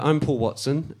I'm Paul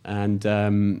Watson, and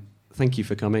thank you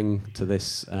for coming to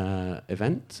this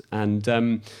event.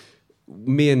 And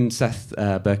me and Seth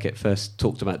Burkett first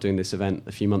talked about doing this event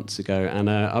a few months ago, and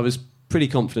I was pretty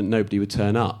confident nobody would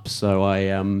turn up, so I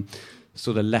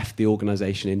sort of left the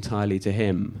organisation entirely to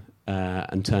him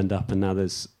and turned up, and now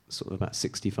there's sort of about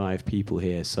 65 people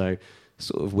here, so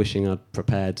sort of wishing I'd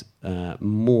prepared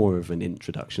more of an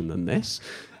introduction than this.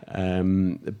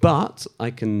 But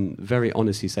I can very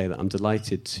honestly say that I'm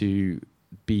delighted to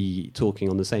be talking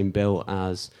on the same bill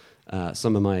as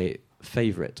some of my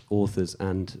favourite authors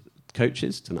and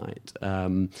coaches tonight.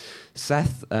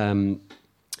 Seth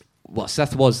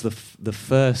was the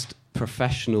first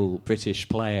professional British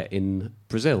player in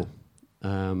Brazil,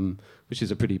 which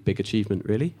is a pretty big achievement,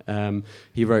 really.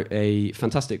 He wrote a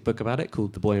fantastic book about it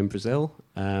called The Boy in Brazil,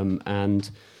 and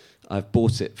I've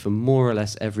bought it for more or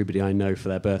less everybody I know for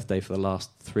their birthday for the last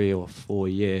 3 or 4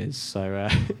 years. So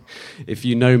if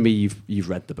you know me, you've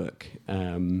read the book.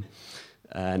 And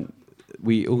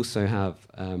we also have...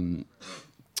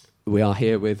 we are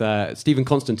here with Stephen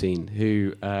Constantine,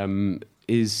 who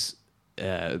is...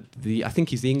 I think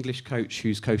he's the English coach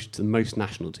who's coached the most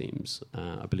national teams.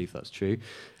 I believe that's true.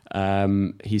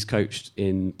 He's coached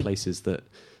in places that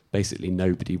basically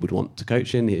nobody would want to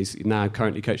coach in. He's now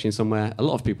currently coaching somewhere a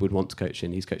lot of people would want to coach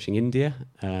in. He's coaching India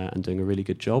and doing a really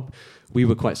good job. We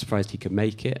were quite surprised he could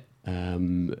make it,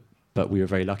 but we were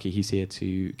very lucky he's here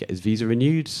to get his visa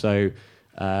renewed. So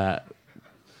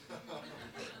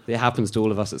it happens to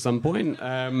all of us at some point.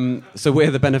 So we're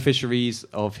the beneficiaries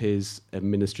of his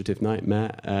administrative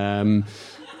nightmare.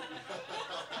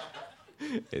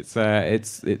 It's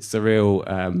a real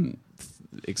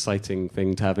exciting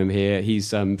thing to have him here.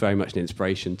 He's very much an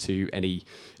inspiration to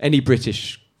any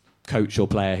British coach or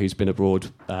player who's been abroad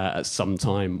at some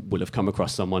time will have come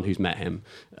across someone who's met him.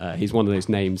 He's one of those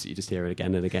names that you just hear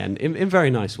again and again in very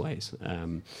nice ways.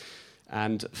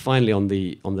 And finally on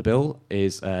the bill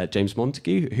is James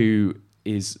Montague, who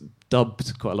is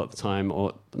dubbed quite a lot of the time,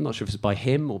 or I'm not sure if it's by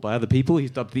him or by other people,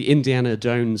 he's dubbed the Indiana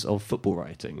Jones of football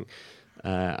writing.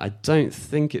 I don't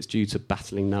think it's due to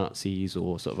battling Nazis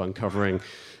or sort of uncovering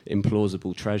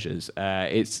implausible treasures.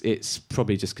 It's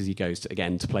probably just because he goes,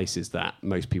 to places that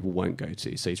most people won't go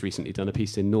to. So he's recently done a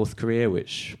piece in North Korea,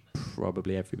 which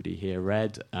probably everybody here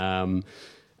read.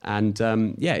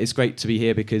 It's great to be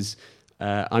here because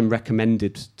I'm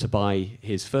recommended to buy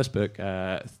his first book.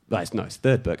 His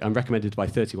third book. I'm recommended to buy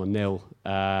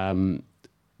 31nil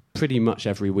pretty much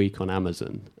every week on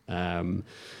Amazon.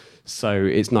 So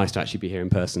it's nice to actually be here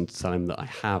in person to tell him that I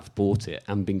have bought it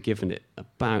and been given it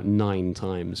about 9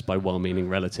 times by well-meaning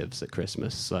relatives at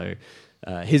Christmas. So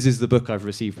his is the book I've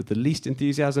received with the least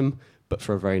enthusiasm, but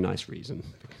for a very nice reason.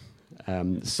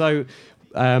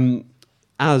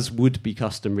 As would be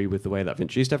customary with the way that I've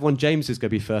introduced everyone, James is going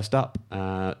to be first up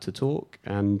to talk,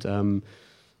 and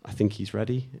I think he's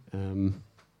ready.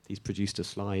 He's produced a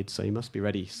slide, so he must be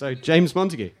ready. So, James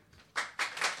Montague.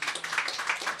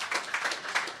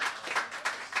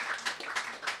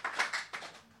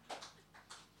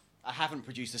 I haven't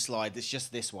produced a slide. It's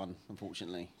just this one,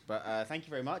 unfortunately. But thank you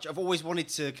very much. I've always wanted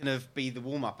to kind of be the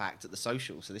warm-up act at the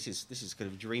social, so this is kind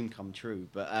of a dream come true.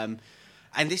 But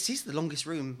and this is the longest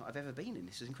room I've ever been in.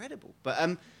 This is incredible. But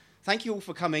thank you all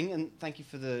for coming, and thank you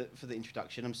for the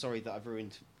introduction. I'm sorry that I've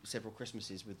ruined several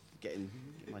Christmases with getting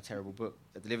my terrible book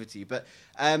delivered to you. But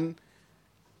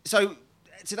so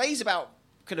today's about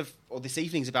this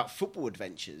evening's about football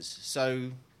adventures.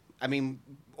 So, I mean,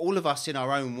 all of us in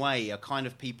our own way are kind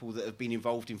of people that have been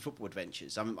involved in football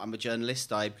adventures. I'm a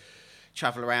journalist. I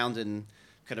travel around and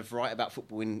kind of write about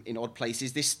football in odd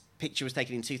places. This picture was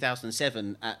taken in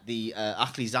 2007 at the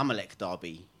Ahli Zamalek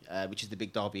derby, which is the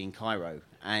big derby in Cairo.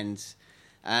 And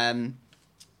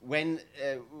when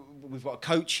we've got a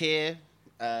coach here,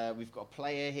 we've got a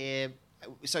player here.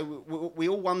 So we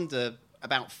all wonder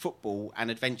about football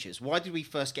and adventures. Why did we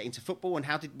first get into football, and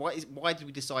why did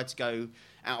we decide to go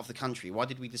out of the country? Why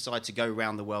did we decide to go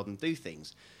around the world and do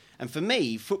things? And for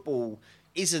me, football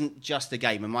isn't just a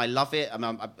game, and I love it. I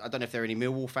don't know if there are any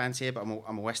Millwall fans here, but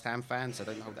I'm a West Ham fan, so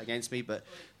don't hold that against me. But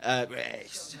everyone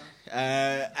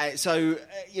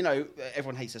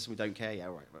hates us and we don't care. Yeah,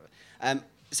 all right.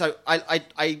 So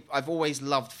I've always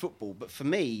loved football, but for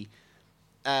me,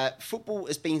 football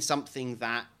has been something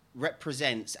that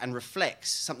represents and reflects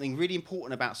something really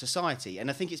important about society, and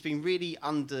I think it's been really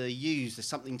underused as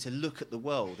something to look at the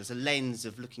world, as a lens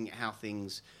of looking at how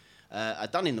things are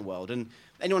done in the world. And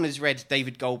anyone who's read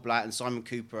David Goldblatt and Simon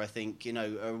Cooper, I think,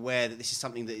 are aware that this is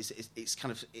something that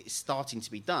it's starting to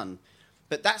be done.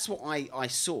 But that's what I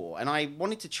saw, and I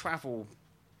wanted to travel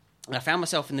And I found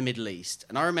myself in the Middle East.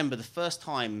 And I remember the first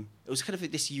time, it was kind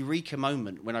of this eureka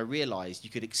moment when I realised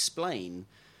you could explain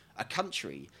a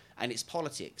country and its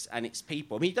politics and its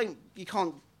people. I mean, you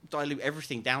can't dilute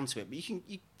everything down to it, but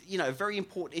you know, a very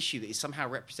important issue that is somehow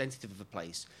representative of a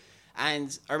place.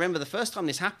 And I remember the first time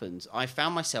this happened, I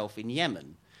found myself in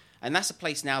Yemen. And that's a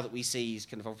place now that we see is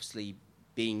kind of obviously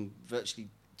being virtually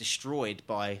destroyed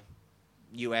by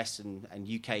US and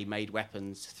UK-made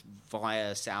weapons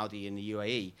via Saudi and the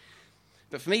UAE.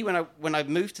 But for me, when I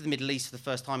moved to the Middle East for the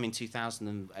first time in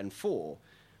 2004,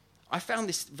 I found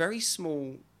this very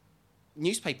small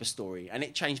newspaper story, and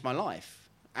it changed my life.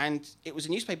 And it was a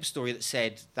newspaper story that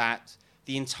said that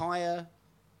the entire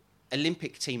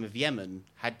Olympic team of Yemen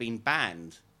had been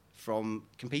banned from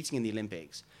competing in the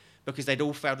Olympics because they'd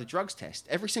all failed a drugs test,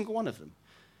 every single one of them.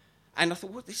 And I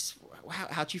thought,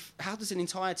 how does an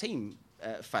entire team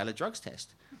fail a drugs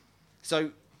test?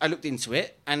 So I looked into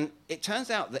it, and it turns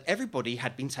out that everybody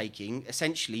had been taking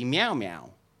essentially Meow Meow.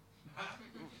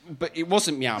 But it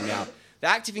wasn't Meow Meow. The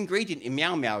active ingredient in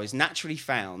Meow Meow is naturally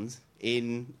found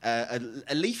in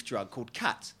a leaf drug called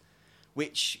cat,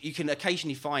 which you can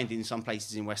occasionally find in some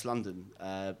places in West London,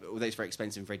 although it's very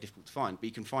expensive and very difficult to find, but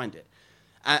you can find it.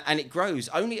 And it grows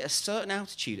only at a certain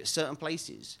altitude at certain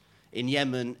places in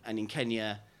Yemen and in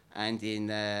Kenya and in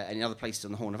other places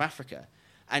on the Horn of Africa.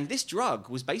 And this drug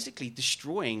was basically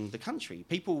destroying the country.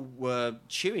 People were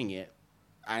chewing it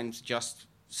and just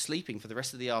sleeping for the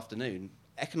rest of the afternoon.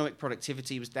 Economic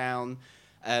productivity was down.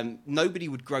 Nobody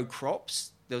would grow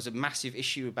crops. There was a massive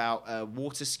issue about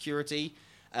water security.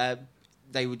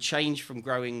 They would change from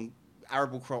growing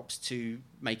arable crops to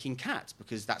making cat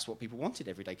because that's what people wanted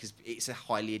every day because it's a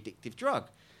highly addictive drug.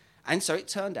 And so it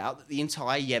turned out that the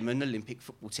entire Yemen Olympic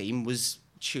football team was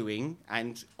chewing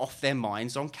and off their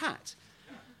minds on cat.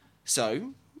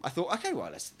 So I thought, okay,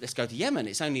 well, let's go to Yemen.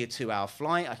 It's only a 2-hour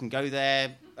flight. I can go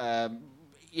there.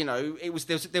 You know, there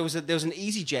was an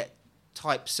EasyJet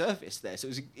type service there, so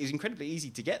it was incredibly easy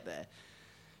to get there.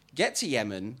 Get to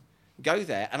Yemen, go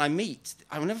there, and I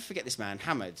will never forget this man,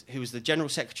 Hamad, who was the General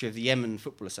Secretary of the Yemen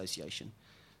Football Association.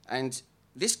 And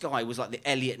this guy was like the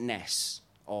Elliot Ness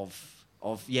of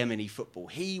Yemeni football.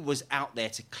 He was out there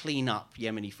to clean up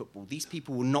Yemeni football. These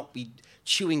people will not be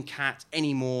chewing cat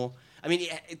anymore. I mean,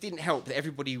 it didn't help that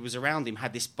everybody who was around him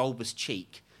had this bulbous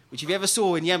cheek, which if you ever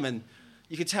saw in Yemen,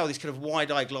 you could tell this kind of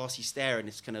wide-eyed, glassy stare and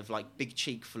this kind of like big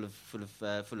cheek full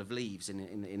of leaves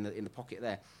in the pocket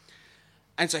there.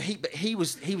 And so he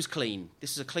was clean.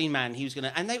 This is a clean man. He was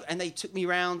gonna, and they took me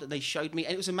around and they showed me,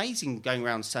 and it was amazing going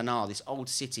around Sana'a, this old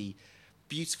city,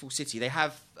 beautiful city. They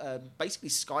have basically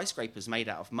skyscrapers made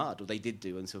out of mud, or they did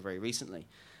do until very recently.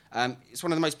 It's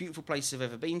one of the most beautiful places I've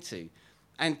ever been to.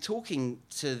 And talking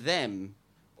to them,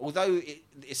 although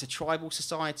it's a tribal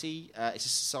society, it's a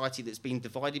society that's been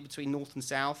divided between North and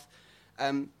South,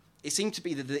 it seemed to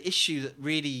be that the issue that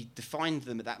really defined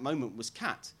them at that moment was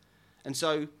cat. And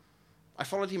so I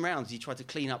followed him around as he tried to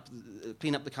clean up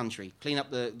the country, clean up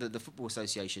the football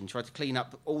association, tried to clean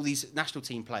up all these national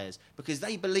team players because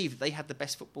they believed that they had the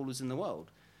best footballers in the world.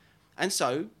 And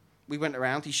so we went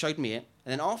around, he showed me it,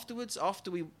 and then afterwards, after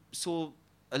we saw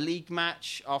a league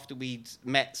match, after we'd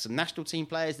met some national team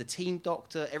players, the team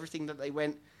doctor, everything that they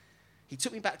went, he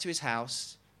took me back to his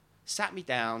house, sat me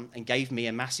down, and gave me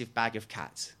a massive bag of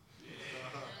cat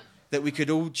that we could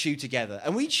all chew together.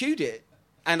 And we chewed it,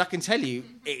 and I can tell you,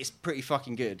 it's pretty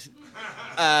fucking good.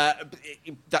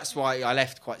 That's why I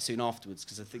left quite soon afterwards,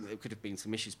 because I think there could have been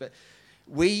some issues. But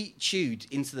we chewed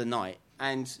into the night,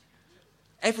 and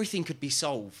everything could be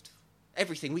solved.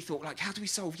 Everything. We thought, like, how do we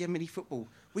solve Yemeni football?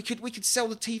 We could sell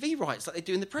the TV rights like they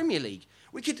do in the Premier League.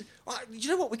 We could, you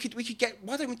know what? We could get.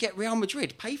 Why don't we get Real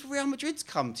Madrid? Pay for Real Madrid to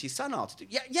come to Sana'a to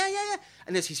do. Yeah.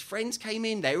 And as his friends came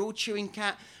in, they were all chewing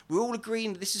cat. We were all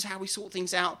agreeing that this is how we sort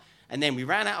things out. And then we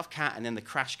ran out of cat, and then the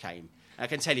crash came. And I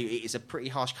can tell you, it is a pretty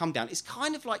harsh come down. It's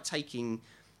kind of like taking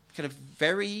kind of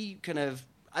very kind of,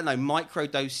 I don't know, micro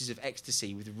doses of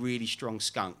ecstasy with really strong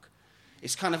skunk.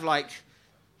 It's kind of like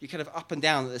you're kind of up and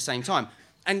down at the same time.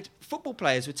 And football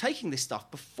players were taking this stuff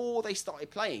before they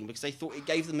started playing because they thought it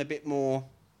gave them a bit more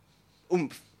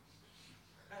oomph.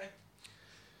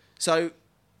 So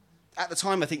at the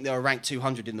time, I think they were ranked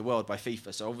 200 in the world by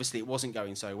FIFA, so obviously it wasn't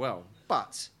going so well.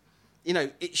 But, you know,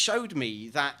 it showed me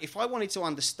that if I wanted to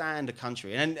understand a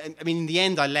country, and I mean, in the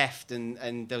end I left and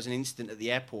there was an incident at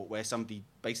the airport where somebody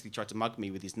basically tried to mug me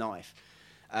with his knife.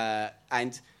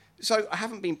 And so I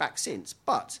haven't been back since,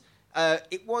 but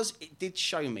it did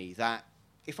show me that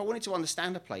if I wanted to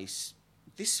understand a place,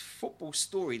 this football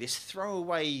story, this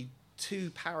throwaway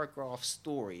 2-paragraph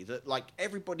story that like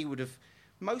everybody would have,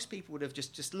 most people would have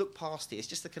just looked past it. It's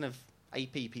just a kind of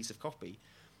AP piece of copy.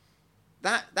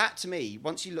 That to me,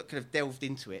 once you kind of delved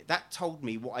into it, that told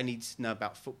me what I needed to know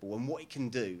about football and what it can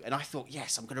do. And I thought,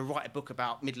 yes, I'm going to write a book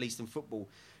about Middle Eastern football.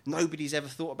 Nobody's ever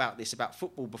thought about this, about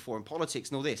football before, and politics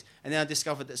and all this. And then I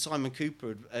discovered that Simon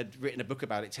Cooper had written a book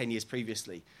about it 10 years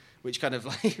previously, which kind of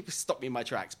like stopped me in my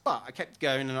tracks. But I kept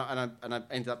going, and I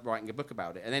ended up writing a book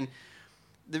about it. And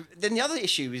then the other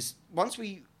issue is, once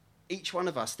each one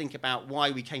of us think about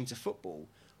why we came to football,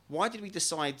 why did we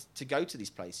decide to go to these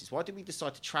places? Why did we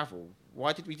decide to travel?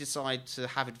 Why did we decide to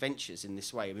have adventures in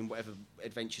this way? I mean, whatever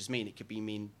adventures mean, it could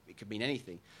mean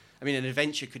anything. I mean, an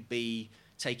adventure could be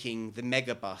taking the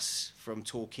megabus from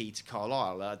Torquay to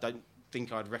Carlisle. I don't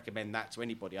think I'd recommend that to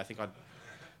anybody. I think I'd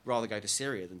rather go to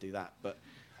Syria than do that. But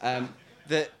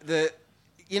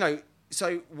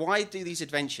so why do these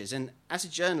adventures? And as a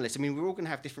journalist, I mean, we're all going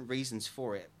to have different reasons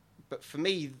for it. But for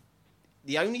me,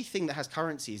 the only thing that has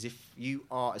currency is if you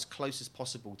are as close as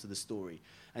possible to the story.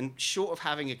 And short of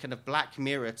having a kind of Black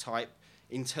Mirror type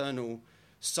internal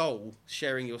soul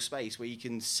sharing your space where you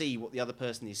can see what the other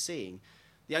person is seeing,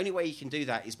 the only way you can do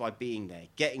that is by being there,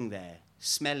 getting there,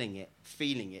 smelling it,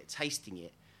 feeling it, tasting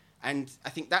it. And I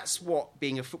think that's what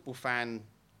being a football fan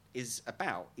is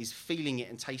about, is feeling it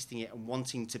and tasting it and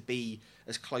wanting to be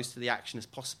as close to the action as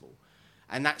possible.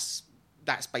 And that's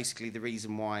basically the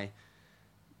reason why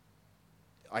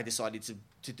I decided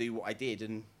to do what I did.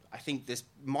 And I think this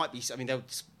might be, I mean, they'll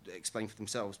explain for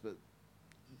themselves, but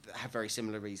they have very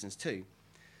similar reasons too.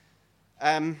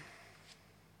 But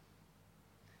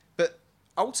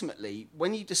ultimately,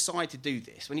 when you decide to do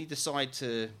this, when you decide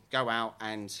to go out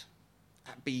and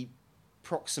be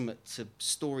proximate to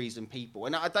stories and people,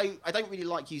 and I don't really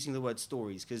like using the word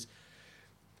stories because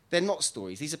they're not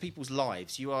stories. These are people's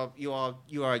lives. You are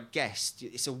a guest.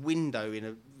 It's a window in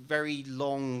a very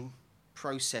long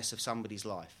process of somebody's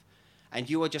life, and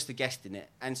you are just a guest in it.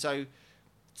 And so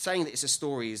saying that it's a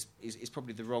story is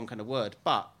probably the wrong kind of word,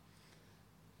 but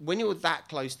when you're that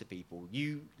close to people,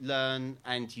 you learn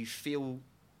and you feel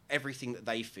everything that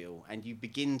they feel, and you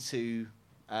begin to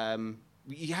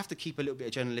you have to keep a little bit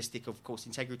of journalistic, of course,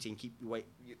 integrity and keep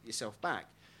yourself back,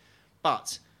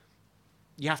 but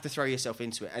you have to throw yourself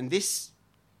into it. And this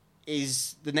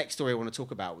is the next story I want to talk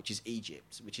about, which is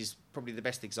Egypt, which is probably the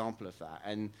best example of that.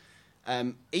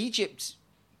 And Egypt,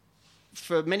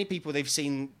 for many people, they've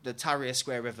seen the Tahrir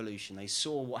Square revolution. They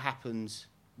saw what happened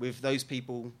with those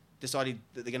people, decided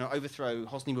that they're going to overthrow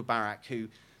Hosni Mubarak, who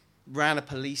ran a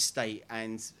police state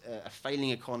and a failing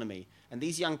economy. And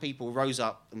these young people rose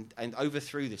up and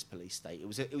overthrew this police state. It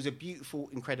was a beautiful,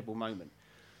 incredible moment.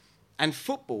 And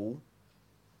football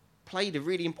played a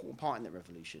really important part in that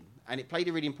revolution, and it played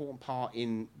a really important part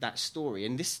in that story.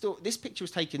 And this picture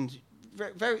was taken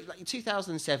very like in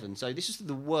 2007, so this was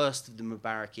the worst of the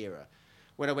Mubarak era,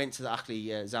 when I went to the Ahli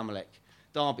Zamalek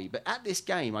derby. But at this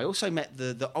game, I also met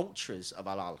the ultras of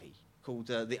Al-Ahli, called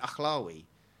the Akhlawi.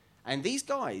 And these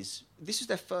guys, this was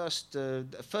their first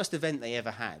event they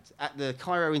ever had. At the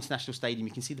Cairo International Stadium,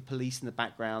 you can see the police in the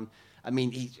background. I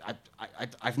mean,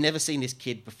 I've never seen this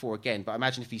kid before again, but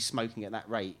imagine if he's smoking at that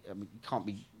rate. I mean,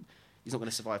 he's not going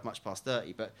to survive much past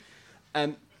 30. But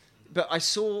I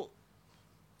saw,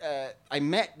 I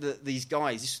met these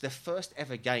guys. This was their first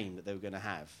ever game that they were going to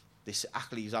have, this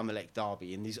Ahli Zamalek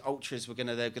derby. And these ultras they're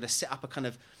going to set up a kind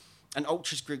of an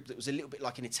ultras group that was a little bit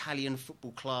like an Italian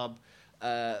football club.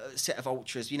 Set of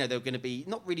ultras, you know, they were going to be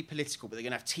not really political, but they're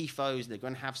going to have tifos, they're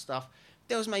going to have stuff.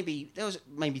 There was maybe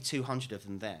 200 of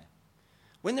them there.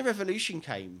 When the revolution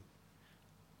came,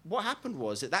 what happened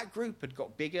was that group had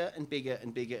got bigger and bigger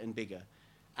and bigger and bigger.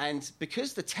 And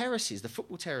because the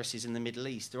football terraces in the Middle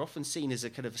East, are often seen as a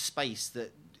kind of a space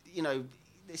that, you know,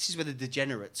 this is where the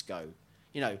degenerates go.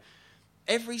 You know,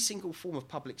 every single form of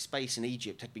public space in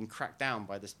Egypt had been cracked down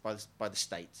by the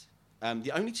state.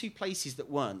 The only two places that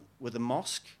weren't were the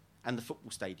mosque and the football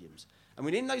stadiums. And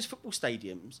within those football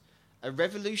stadiums, a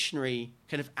revolutionary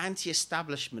kind of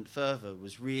anti-establishment fervour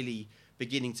was really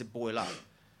beginning to boil up.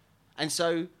 And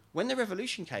so when the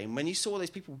revolution came, when you saw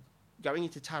those people going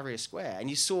into Tahrir Square, and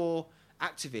you saw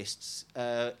activists,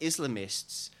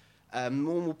 Islamists,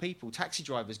 normal people, taxi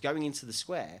drivers going into the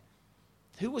square,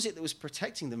 who was it that was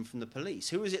protecting them from the police?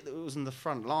 Who was it that was on the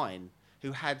front line,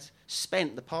 who had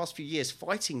spent the past few years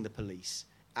fighting the police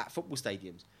at football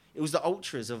stadiums? It was the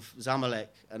ultras of Zamalek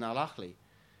and Al-Ahli.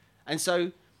 And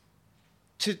so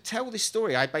to tell this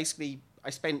story, I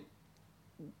spent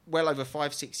well over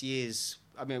 5-6 years.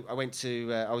 I mean,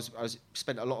 I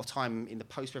spent a lot of time in the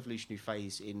post-revolutionary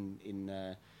phase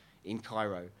in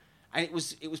Cairo. And it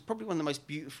was probably one of the most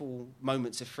beautiful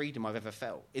moments of freedom I've ever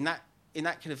felt. In that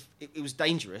kind of, it was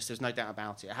dangerous, there's no doubt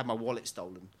about it. I had my wallet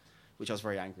stolen, which I was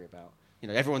very angry about. You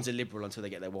know, everyone's a liberal until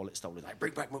they get their wallet stolen. Like,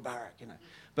 bring back Mubarak, you know.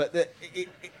 But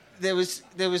there was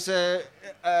a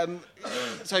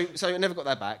so I never got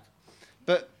that back.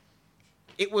 But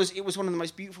it was one of the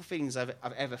most beautiful things I've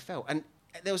ever felt. And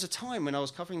there was a time when I was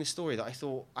covering this story that I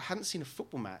thought I hadn't seen a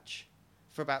football match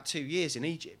for about 2 years in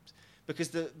Egypt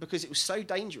because it was so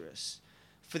dangerous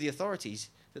for the authorities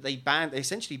that they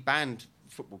essentially banned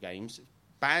football games,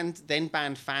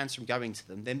 banned fans from going to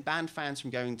them, then banned fans from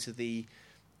going to the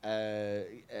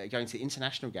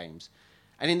international games.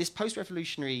 And in this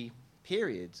post-revolutionary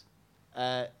period,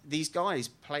 these guys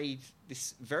played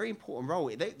this very important role.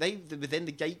 They were then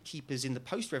the gatekeepers in the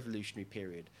post-revolutionary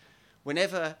period.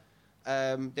 Whenever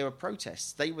there were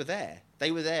protests, they were there.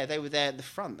 They were there at the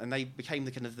front, and they became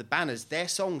the kind of the banners. Their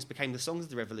songs became the songs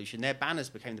of the revolution. Their banners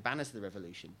became the banners of the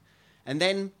revolution. And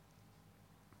then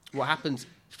what happened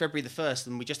February the 1st,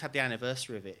 and we just had the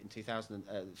anniversary of it in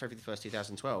February the 1st,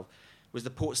 2012, was the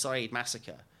Port Said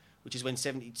massacre, which is when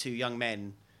 72 young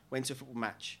men went to a football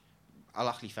match,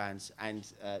 Al-Ahly fans,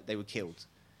 and they were killed.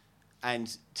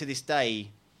 And to this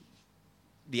day,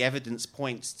 the evidence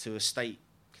points to a state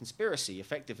conspiracy,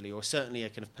 effectively, or certainly a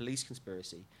kind of police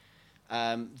conspiracy,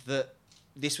 that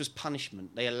this was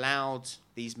punishment. They allowed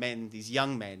these men, these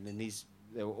young men, and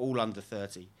they were all under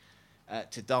 30,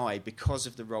 to die because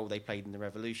of the role they played in the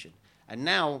revolution. And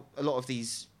now a lot of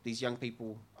these young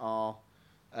people are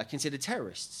considered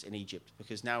terrorists in Egypt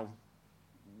because now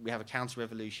we have a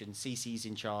counter-revolution, Sisi's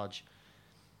in charge.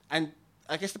 And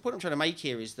I guess the point I'm trying to make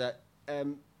here is that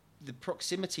the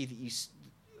proximity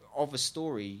of a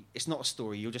story, it's not a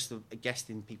story, you're just a guest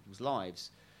in people's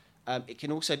lives. It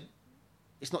can also,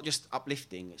 it's not just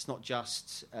uplifting, it's not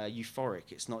just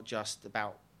euphoric, it's not just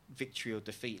about victory or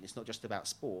defeat, and it's not just about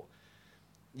sport.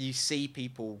 You see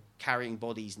people carrying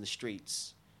bodies in the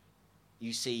streets.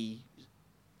 You see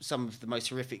some of the most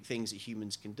horrific things that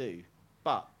humans can do.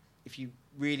 But if you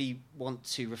really want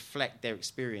to reflect their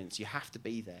experience, you have to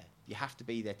be there. You have to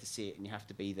be there to see it, and you have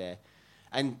to be there.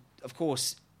 And, of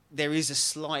course, there is a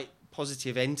slight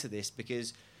positive end to this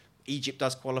because Egypt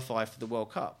does qualify for the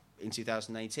World Cup in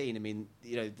 2018. I mean,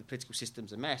 you know, the political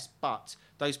system's a mess, but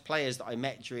those players that I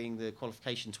met during the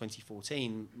qualification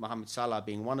 2014, Mohamed Salah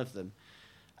being one of them,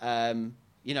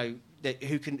 you know,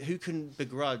 who can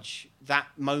begrudge that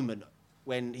moment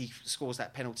when he scores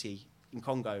that penalty in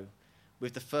Congo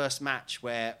with the first match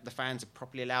where the fans are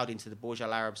properly allowed into the Burj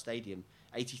Al Arab Stadium,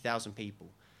 80,000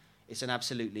 people. It's an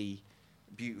absolutely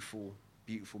beautiful,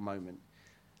 beautiful moment.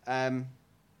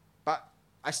 But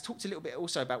I talked a little bit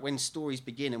also about when stories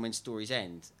begin and when stories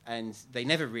end, and they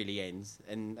never really end.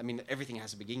 And I mean, everything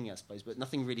has a beginning, I suppose, but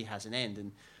nothing really has an end.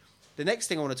 And the next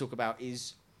thing I want to talk about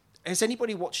is, has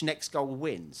anybody watched Next Goal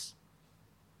Wins?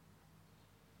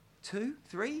 2,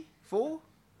 3, 4?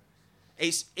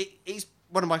 It's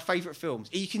one of my favourite films.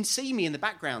 You can see me in the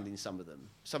background in some of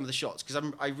the shots,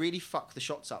 because I really fuck the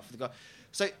shots up for the guy.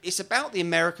 So it's about the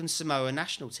American Samoa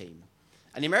national team.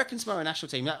 And the American Samoa national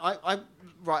team, I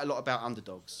write a lot about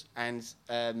underdogs, and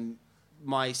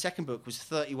my second book was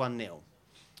 31-0.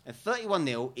 And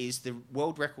 31-0 is the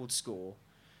world record score,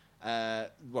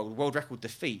 world record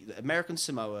defeat that American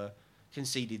Samoa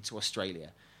conceded to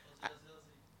Australia.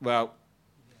 Well,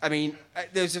 I mean,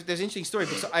 there's an interesting story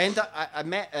because I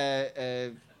met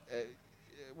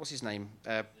what's his name,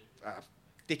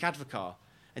 Dick Advocaat,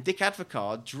 and Dick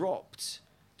Advocaat dropped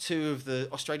 2 of the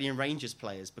Australian Rangers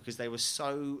players because he was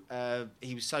so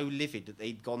livid that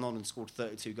they'd gone on and scored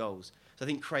 32 goals. So I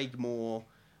think Craig Moore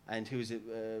and who was it?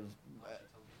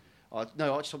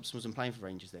 No, Archie Thompson wasn't playing for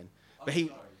Rangers then, but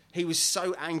he was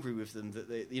so angry with them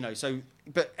that So,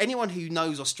 but anyone who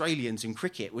knows Australians and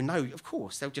cricket will know, of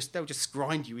course, they'll just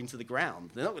grind you into the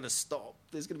ground. They're not going to stop.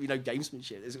 There's going to be no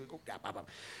gamesmanship.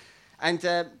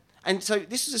 And so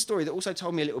this is a story that also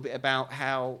told me a little bit about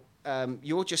how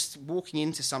you're just walking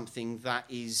into something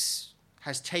that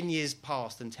has 10 years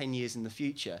past and 10 years in the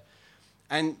future.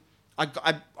 And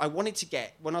I wanted to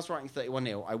get, when I was writing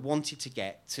 31-0, I wanted to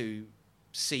get to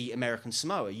see American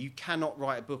Samoa. You cannot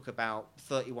write a book about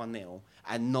 31-0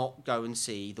 and not go and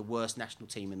see the worst national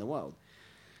team in the world.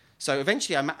 So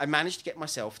eventually I managed to get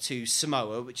myself to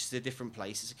Samoa, which is a different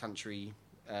place. It's a country.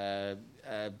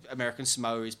 American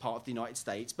Samoa is part of the United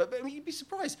States. But I mean, you'd be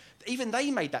surprised. Even they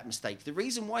made that mistake. The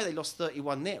reason why they lost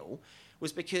 31-0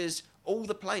 was because all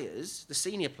the players, the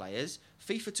senior players,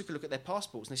 FIFA took a look at their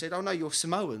passports and they said, oh, no, you're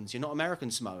Samoans. You're not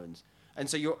American Samoans. And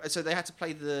so they had to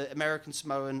play the American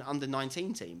Samoan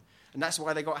under-19 team. And that's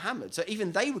why they got hammered. So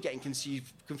even they were getting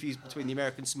confused between the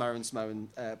American Samoa and Samoan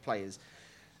players.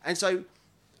 And so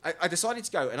I decided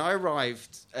to go, and I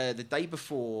arrived the day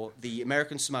before the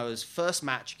American Samoa's first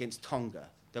match against Tonga.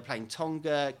 They're playing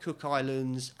Tonga, Cook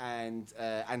Islands, and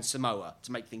Samoa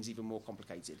to make things even more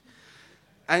complicated.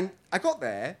 And I got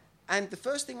there, and the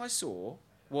first thing I saw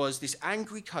was this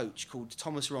angry coach called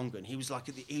Thomas Rongen. He was like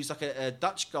a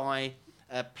Dutch guy,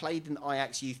 played in the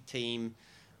Ajax youth team,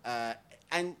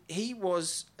 and he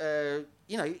was,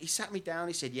 he sat me down.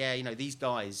 He said, these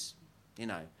guys,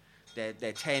 they're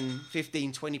 10,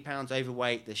 15, 20 pounds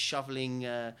overweight. They're shoveling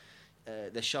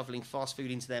fast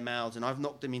food into their mouths, and I've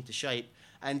knocked them into shape.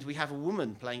 And we have a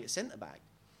woman playing at centre back.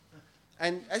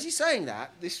 And as he's saying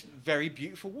that, this very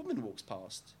beautiful woman walks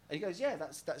past, and he goes, "Yeah,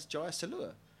 that's Jaya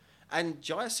Salua." And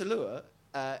Jaya Salua,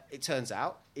 it turns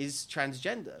out, is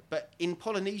transgender. But in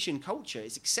Polynesian culture,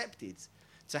 it's accepted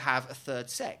to have a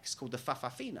third sex called the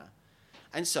Fafafina.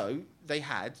 And so they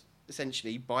had,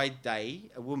 essentially, by day,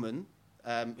 a woman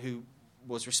who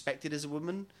was respected as a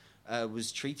woman,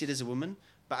 was treated as a woman.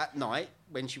 But at night,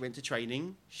 when she went to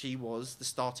training, she was the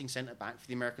starting centre-back for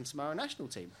the American Samoa national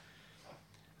team.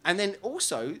 And then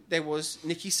also, there was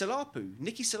Niki Salapu.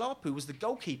 Niki Salapu was the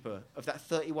goalkeeper of that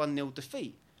 31-0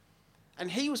 defeat.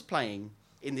 And he was playing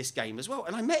in this game as well.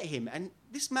 And I met him, and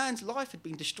this man's life had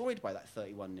been destroyed by that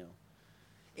 31-0.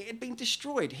 It had been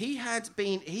destroyed. He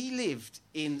lived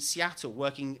in Seattle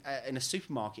working in a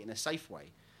supermarket in a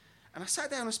Safeway. And I sat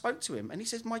down and spoke to him, and he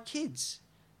says, "My kids,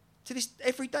 to this,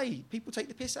 every day, people take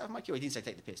the piss out of my kids." Well, he didn't say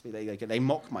take the piss, but they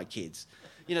mock my kids.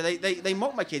 They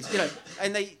mock my kids,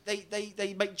 and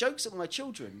they make jokes at my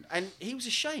children. And he was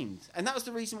ashamed. And that was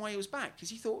the reason why he was back, because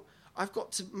he thought, I've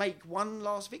got to make one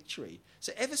last victory.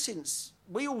 So ever since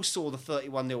we all saw the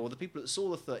 31-0, or the people that saw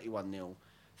the 31-0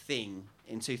 thing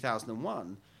in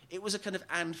 2001, it was a kind of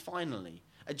 "and finally,"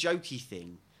 a jokey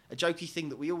thing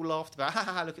that we all laughed about. Ha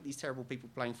ha ha, look at these terrible people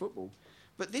playing football.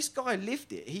 But this guy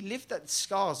lived it. He lived the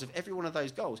scars of every one of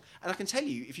those goals. And I can tell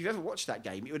you, if you've ever watched that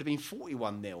game, it would have been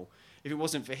 41-0 if it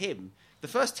wasn't for him. The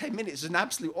first 10 minutes was an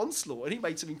absolute onslaught, and he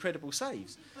made some incredible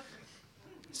saves.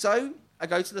 So I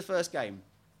go to the first game,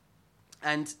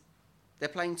 and they're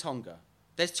playing Tonga.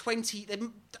 There's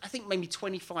I think maybe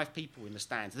 25 people in the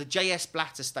stands. The J.S.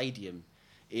 Blatter Stadium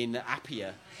in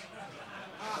Apia.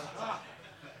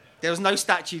 There was no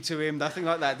statue to him, nothing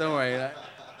like that, don't worry.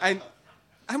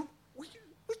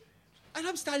 And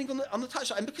I'm standing on the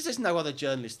touchline, and because there's no other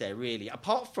journalist there, really,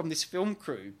 apart from this film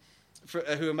crew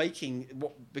who are making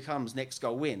what becomes Next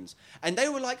Goal Wins. And they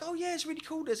were like, "Oh, yeah, it's really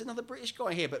cool, there's another British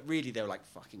guy here." But really, they were like,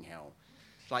 "Fucking hell.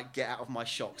 Like, get out of my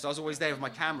shot." Because I was always there with my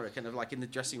camera, kind of like in the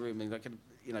dressing room, and like,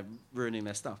 ruining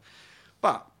their stuff.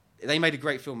 But they made a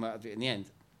great film out of it in the end.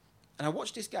 And I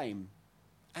watched this game,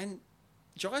 and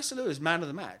Jaya Salua is man of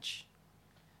the match.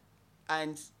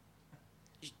 And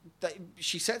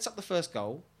she sets up the first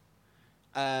goal.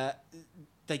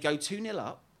 They go 2-0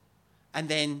 up, and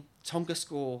then Tonga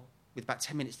score with about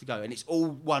 10 minutes to go, and it's all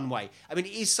one way. I mean,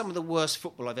 it is some of the worst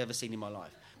football I've ever seen in my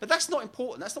life. But that's not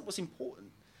important. That's not what's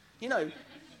important.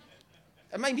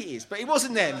 And maybe it is, but it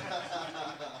wasn't then.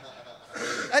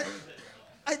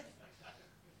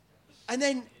 And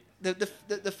then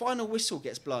the final whistle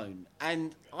gets blown,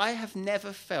 and I have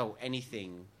never felt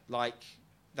anything like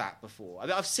that before. I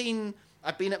mean,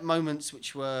 I've been at moments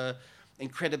which were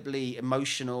incredibly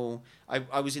emotional.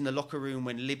 I was in the locker room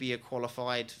when Libya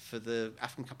qualified for the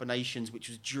African Cup of Nations, which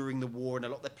was during the war, and a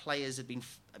lot of the players had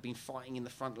been fighting in the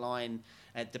front line,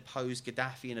 had deposed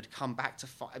Gaddafi and had come back to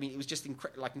fight. I mean, it was just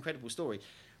incredible story.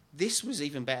 This was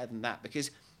even better than that,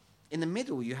 because in the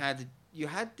middle you had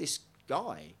this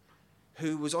guy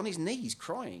who was on his knees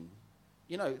crying,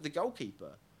 the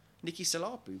goalkeeper, Niki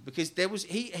Salapu, because there was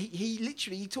he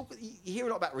literally you hear a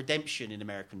lot about redemption in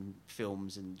American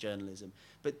films and journalism,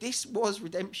 but this was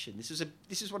redemption. This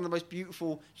is one of the most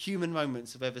beautiful human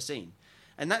moments I've ever seen,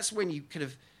 and that's when you kind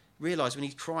of realise when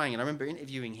he's crying. And I remember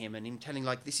interviewing him and him telling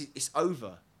it's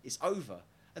over,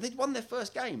 and they'd won their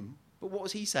first game, but what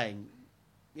was he saying?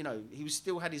 He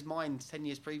still had his mind 10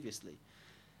 years previously,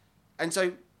 and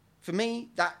so for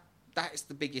me that is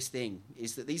the biggest thing,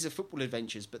 is that these are football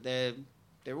adventures, but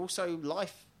they're also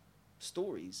life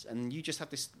stories, and you just have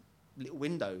this little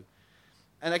window.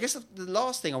 And I guess the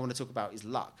last thing I want to talk about is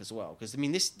luck as well, because I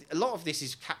mean, a lot of this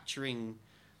is capturing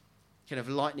kind of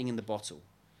lightning in the bottle,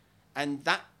 and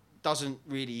that doesn't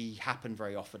really happen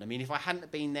very often. I mean, if I hadn't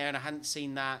been there and I hadn't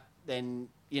seen that, then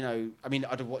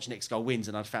I'd have watched Next Goal Wins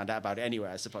and I'd found out about it anyway,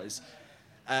 I suppose.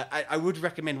 I would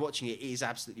recommend watching it. It is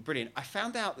absolutely brilliant. I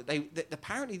found out that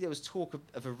apparently there was talk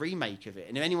of a remake of it,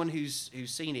 and anyone who's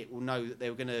seen it will know that they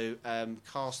were going to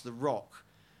cast The Rock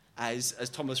as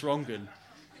Thomas Rongen,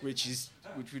 which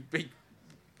would be.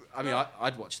 I mean,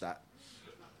 I'd watch that.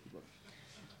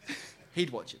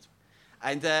 He'd watch it,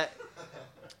 And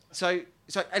so,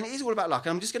 and it is all about luck.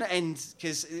 And I'm just going to end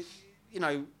because,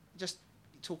 just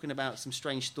talking about some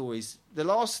strange stories. The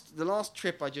last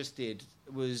trip I just did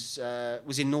was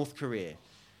in North Korea,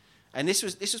 and this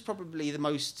was probably the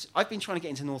most. I've been trying to get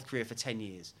into North Korea for 10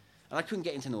 years, and I couldn't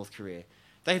get into North Korea.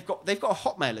 They've got a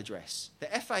Hotmail address. The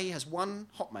FA has one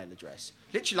Hotmail address,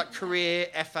 literally like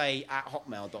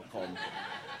careerfa@hotmail.com,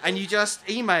 and you just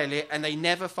email it, and they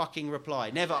never fucking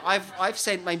reply. Never. I've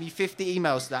sent maybe 50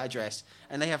 emails to that address,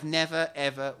 and they have never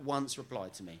ever once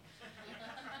replied to me.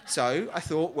 So I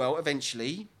thought, well,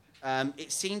 eventually,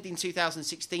 it seemed in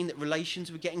 2016 that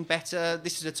relations were getting better.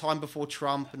 This is a time before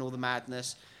Trump and all the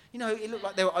madness. It looked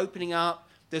like they were opening up.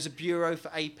 There's a bureau for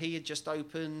AP had just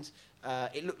opened.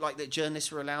 It looked like that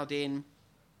journalists were allowed in.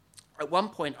 At one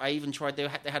point, I even tried. They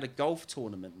had a golf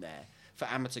tournament there for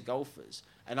amateur golfers,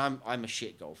 and I'm a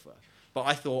shit golfer. But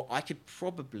I thought I could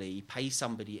probably pay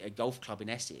somebody at a golf club in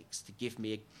Essex to give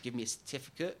me a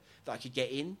certificate that I could get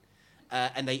in,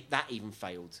 and that even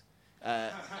failed.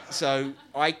 So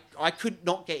I could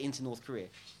not get into North Korea,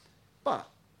 but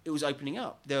it was opening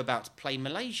up. They were about to play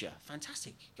Malaysia.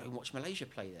 Fantastic. Go and watch Malaysia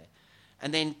play there.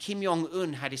 And then Kim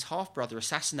Jong-un had his half-brother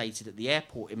assassinated at the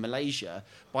airport in Malaysia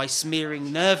by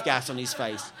smearing nerve gas on his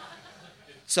face.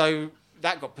 So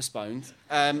that got postponed.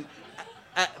 But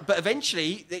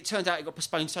eventually, it turned out it got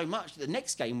postponed so much that the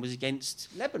next game was against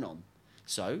Lebanon.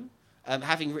 So,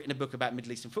 having written a book about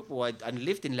Middle Eastern football, I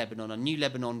lived in Lebanon. I knew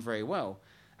Lebanon very well.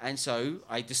 And so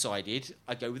I decided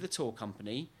I'd go with a tour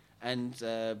company and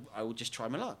I would just try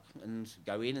my luck and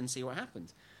go in and see what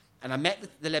happened. And I met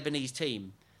the Lebanese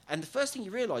team. And the first thing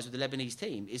you realise with the Lebanese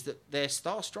team is that their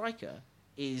star striker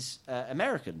is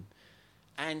American.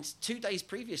 And 2 days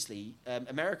previously,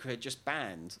 America had just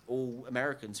banned all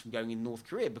Americans from going in North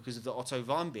Korea because of the Otto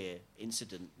Warmbier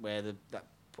incident, where that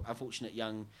unfortunate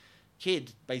young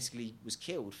kid basically was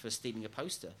killed for stealing a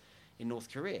poster in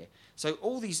North Korea. So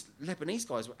all these Lebanese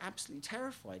guys were absolutely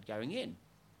terrified going in.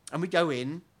 And we go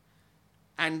in,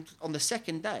 and on the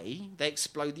second day, they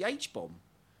explode the H-bomb.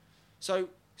 So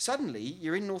suddenly,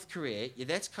 you're in North Korea, you're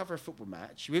there to cover a football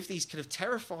match, you're with these kind of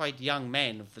terrified young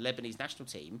men of the Lebanese national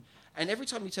team, and every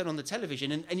time you turn on the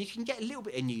television, and you can get a little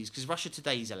bit of news, because Russia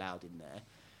Today is allowed in there.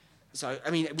 So,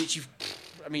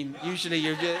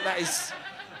 usually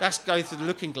that's going through the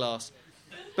looking glass.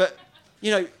 But,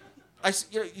 and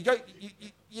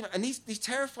these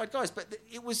terrified guys, but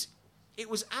it was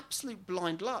absolute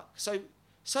blind luck. So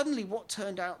suddenly what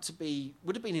turned out to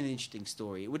would have been an interesting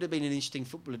story, it would have been an interesting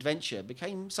football adventure,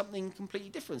 became something completely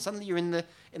different. Suddenly you're in the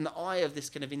eye of this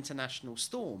kind of international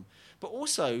storm. But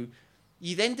also,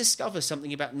 you then discover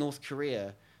something about North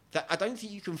Korea that I don't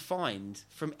think you can find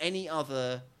from any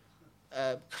other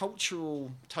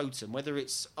cultural totem, whether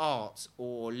it's art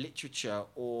or literature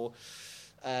or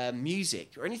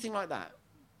music or anything like that.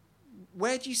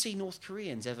 Where do you see North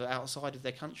Koreans ever outside of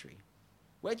their country?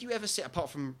 Where do you ever see, apart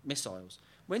from missiles,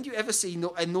 when do you ever see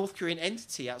a North Korean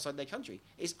entity outside their country?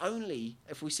 It's only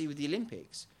if we see with the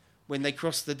Olympics, when they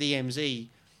cross the DMZ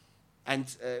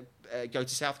and go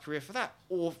to South Korea for that,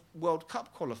 or World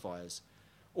Cup qualifiers,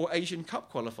 or Asian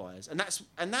Cup qualifiers, and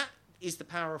that is the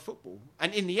power of football.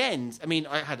 And in the end,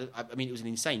 it was an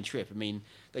insane trip.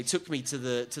 They took me to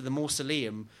the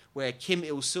mausoleum where Kim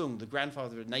Il-sung, the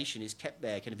grandfather of the nation, is kept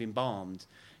there, kind of embalmed,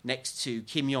 next to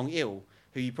Kim Jong-il,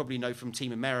 who you probably know from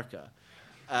Team America.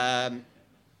 And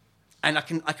I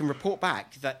can report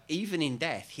back that even in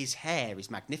death, his hair is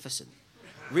magnificent.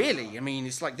 Really,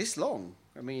 it's like this long.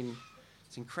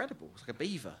 It's incredible. It's like a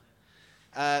beaver.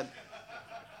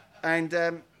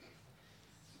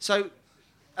 So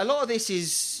a lot of this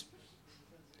is,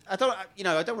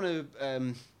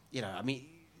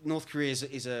 North Korea is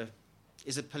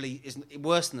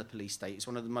worse than the police state. It's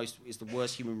is the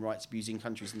worst human rights abusing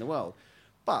countries in the world.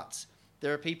 But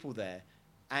there are people there,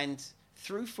 and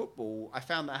through football, I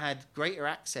found that I had greater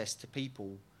access to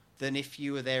people than if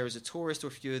you were there as a tourist or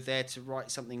if you were there to write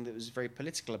something that was very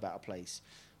political about a place.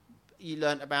 You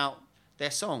learnt about their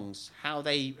songs, how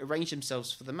they arrange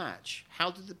themselves for the match,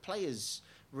 how do the players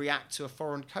react to a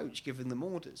foreign coach giving them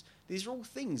orders. These are all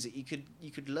things that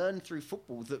you could learn through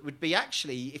football that would be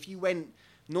actually, if you went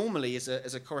normally as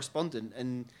a correspondent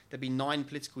and there'd be 9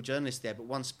 political journalists there but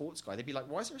 1 sports guy, they'd be like,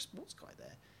 why is there a sports guy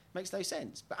there? Makes no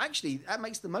sense. But actually, that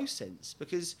makes the most sense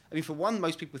because, for one,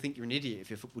 most people think you're an idiot if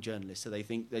you're a football journalist, so they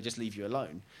think they just leave you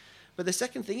alone. But the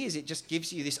second thing is it just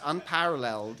gives you this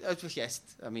unparalleled...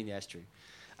 it's true.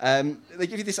 They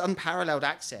give you this unparalleled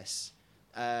access,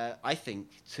 I think,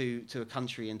 to a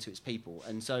country and to its people.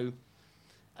 And so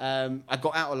I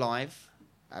got out alive,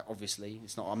 obviously.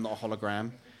 I'm not a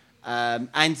hologram.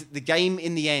 And the game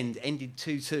in the end ended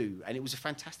 2-2, and it was a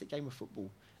fantastic game of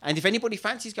football. And if anybody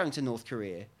fancies going to North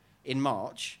Korea in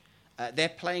March, they're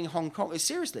playing Hong Kong.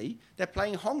 Seriously, they're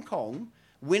playing Hong Kong,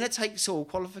 winner-takes-all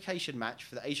qualification match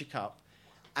for the Asia Cup.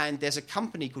 And there's a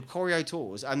company called Koryo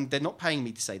Tours, and they're not paying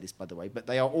me to say this, by the way, but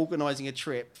they are organising a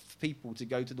trip for people to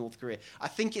go to North Korea. I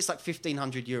think it's like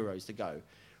 1,500 euros to go.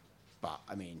 But,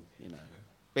 I mean, you know.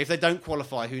 But if they don't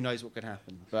qualify, who knows what could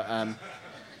happen. But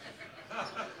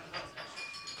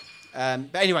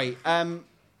anyway,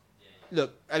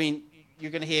 look, I mean,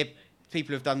 you're going to hear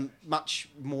people who've done much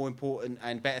more important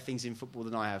and better things in football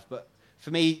than I have. But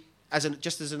for me,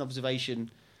 just as an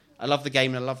observation, I love the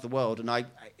game and I love the world, and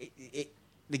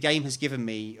the game has given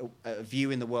me a view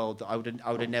in the world that I would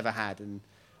have never had, and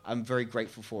I'm very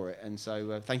grateful for it. And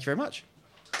so, thank you very much.